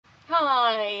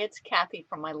Hi, it's Kathy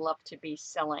from I Love to Be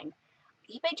Selling.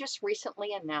 eBay just recently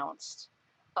announced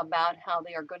about how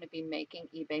they are going to be making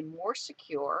eBay more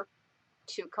secure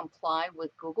to comply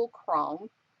with Google Chrome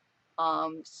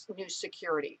new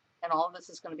security. And all of this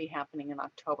is going to be happening in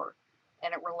October.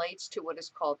 And it relates to what is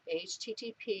called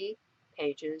HTTP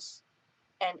pages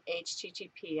and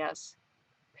HTTPS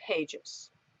pages.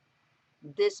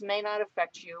 This may not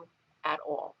affect you at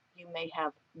all. You may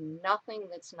have nothing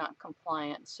that's not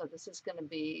compliant, so this is going to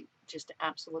be just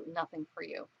absolute nothing for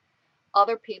you.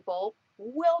 Other people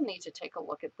will need to take a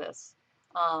look at this.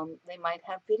 They might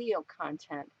have video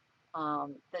content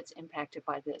that's impacted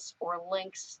by this, or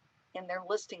links in their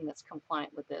listing that's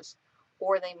compliant with this,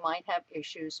 or they might have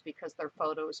issues because their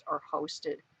photos are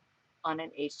hosted on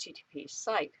an HTTP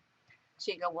site.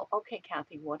 So you go, well, okay,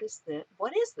 Kathy, what is this?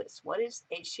 What is this? What is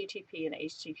HTTP and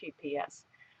HTTPS?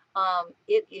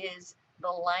 It is the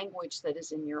language that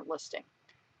is in your listing.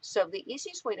 So the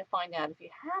easiest way to find out if you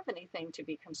have anything to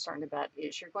be concerned about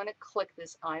is you're going to click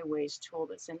this iWays tool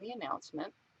that's in the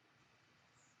announcement.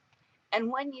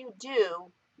 And when you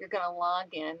do, you're going to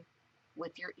log in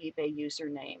with your eBay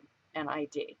username and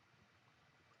ID.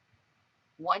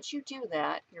 Once you do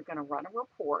that, you're going to run a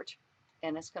report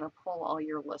and it's going to pull all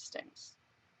your listings.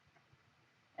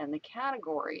 And the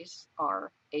categories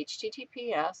are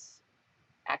HTTPS,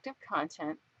 active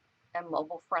content, and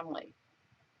mobile friendly.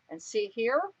 And see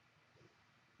here,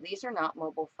 these are not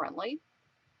mobile friendly,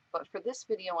 but for this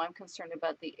video, I'm concerned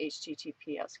about the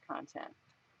HTTPS content.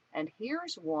 And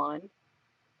here's one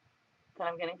that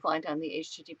I'm getting flagged on the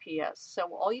HTTPS.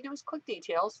 So all you do is click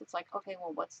details. It's like, okay,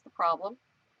 well, what's the problem?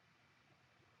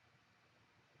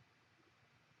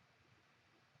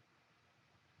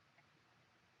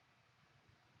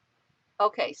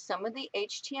 Okay, some of the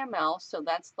HTML, so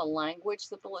that's the language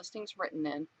that the listing's written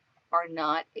in, are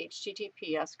not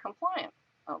HTTPS compliant.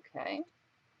 Okay.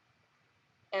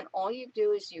 And all you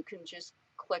do is you can just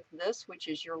click this, which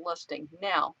is your listing.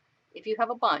 Now, if you have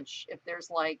a bunch, if there's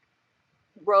like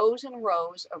rows and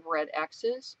rows of red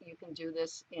X's, you can do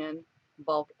this in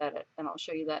bulk edit, and I'll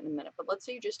show you that in a minute. But let's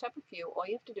say you just have a few. All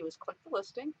you have to do is click the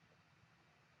listing.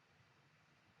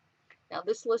 Now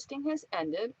this listing has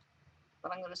ended,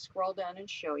 but I'm going to scroll down and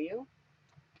show you.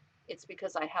 It's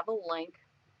because I have a link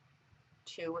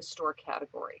to a store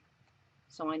category,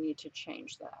 so I need to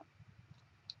change that.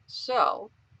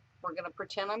 So we're going to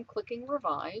pretend I'm clicking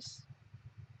revise.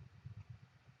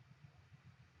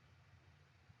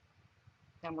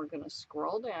 And we're going to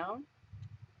scroll down.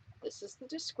 This is the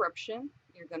description.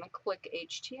 You're going to click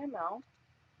HTML.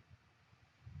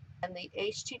 And the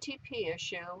HTTP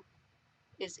issue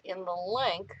is in the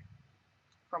link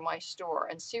for my store.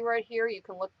 And see right here, you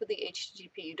can look for the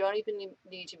HTTP. You don't even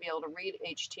need to be able to read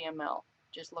HTML.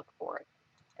 Just look for it.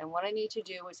 And what I need to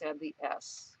do is add the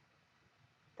S.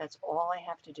 That's all I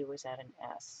have to do is add an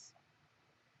S.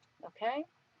 Okay?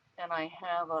 And I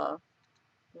have a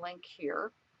link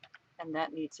here, and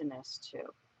that needs an S too.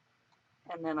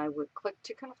 And then I would click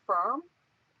to confirm,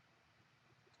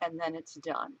 and then it's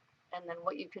done. And then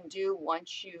what you can do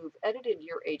once you've edited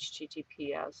your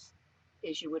HTTPS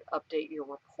is you would update your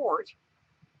report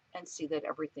and see that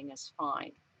everything is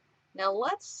fine. Now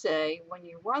let's say when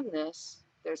you run this,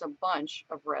 there's a bunch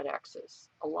of red X's,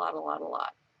 a lot.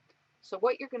 So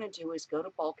what you're going to do is go to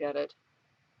bulk edit,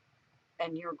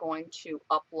 and you're going to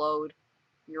upload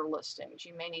your listings.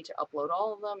 You may need to upload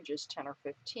all of them, just 10 or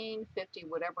 15, 50,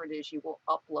 whatever it is, you will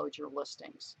upload your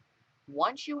listings.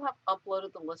 Once you have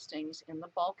uploaded the listings in the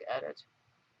bulk edit,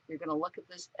 you're going to look at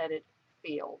this edit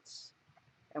fields.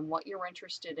 And what you're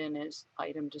interested in is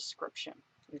item description.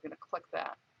 You're going to click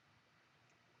that.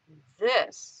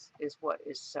 This is what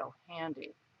is so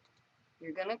handy.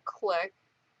 You're going to click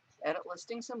edit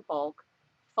listings in bulk,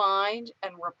 find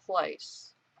and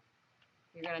replace.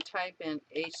 You're going to type in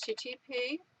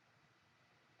HTTP,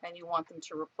 and you want them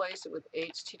to replace it with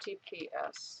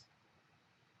HTTPS.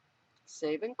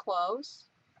 Save and close,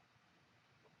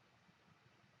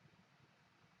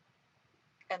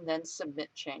 and then submit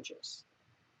changes.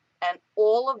 And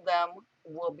all of them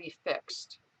will be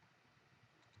fixed.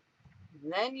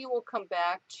 Then you will come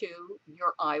back to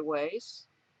your iWays,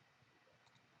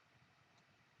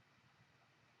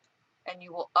 and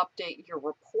you will update your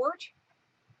report.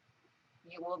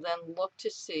 You will then look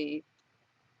to see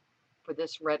for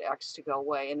this red X to go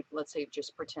away. And let's say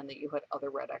just pretend that you had other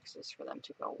red X's for them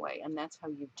to go away. And that's how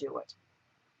you do it.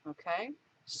 Okay?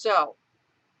 So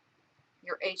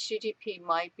your HTTP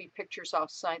might be pictures off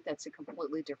site. That's a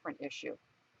completely different issue.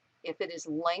 If it is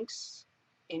links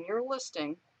in your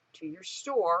listing to your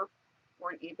store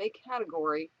or an eBay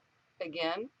category,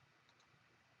 again,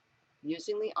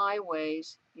 using the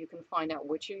iWays, you can find out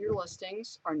which of your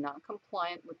listings are not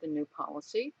compliant with the new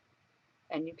policy,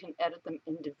 and you can edit them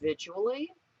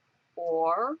individually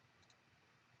or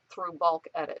through bulk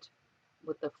edit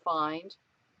with the find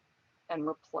and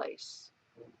replace.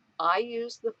 I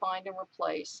used the find and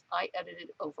replace. I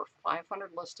edited over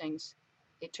 500 listings.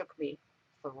 It took me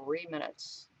 3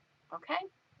 minutes. Okay?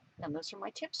 And those are my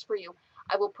tips for you.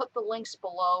 I will put the links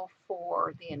below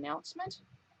for the announcement.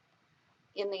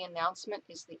 In the announcement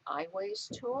is the iWays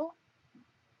tool,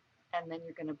 and then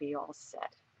you're going to be all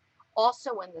set.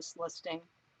 Also in this listing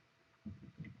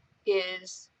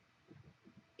is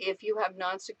if you have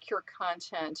non-secure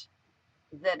content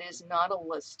that is not a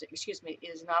listing,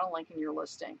 is not a link in your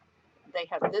listing, they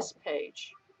have this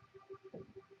page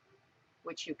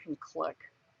which you can click.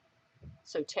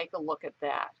 So take a look at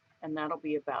that, and that'll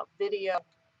be about video,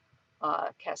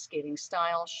 cascading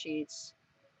style sheets,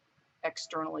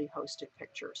 externally hosted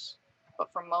pictures.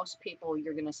 But for most people,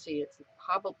 you're going to see it's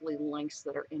probably links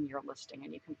that are in your listing,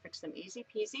 and you can fix them easy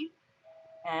peasy,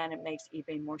 and it makes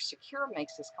eBay more secure,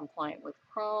 makes us compliant with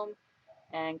Chrome,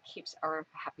 and keeps our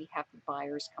happy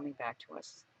buyers coming back to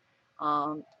us.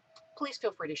 Please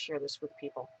feel free to share this with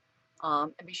people.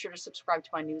 And be sure to subscribe to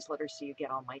my newsletter so you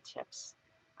get all my tips.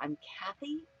 I'm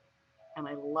Kathy, and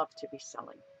I love to be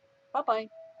selling. Bye-bye.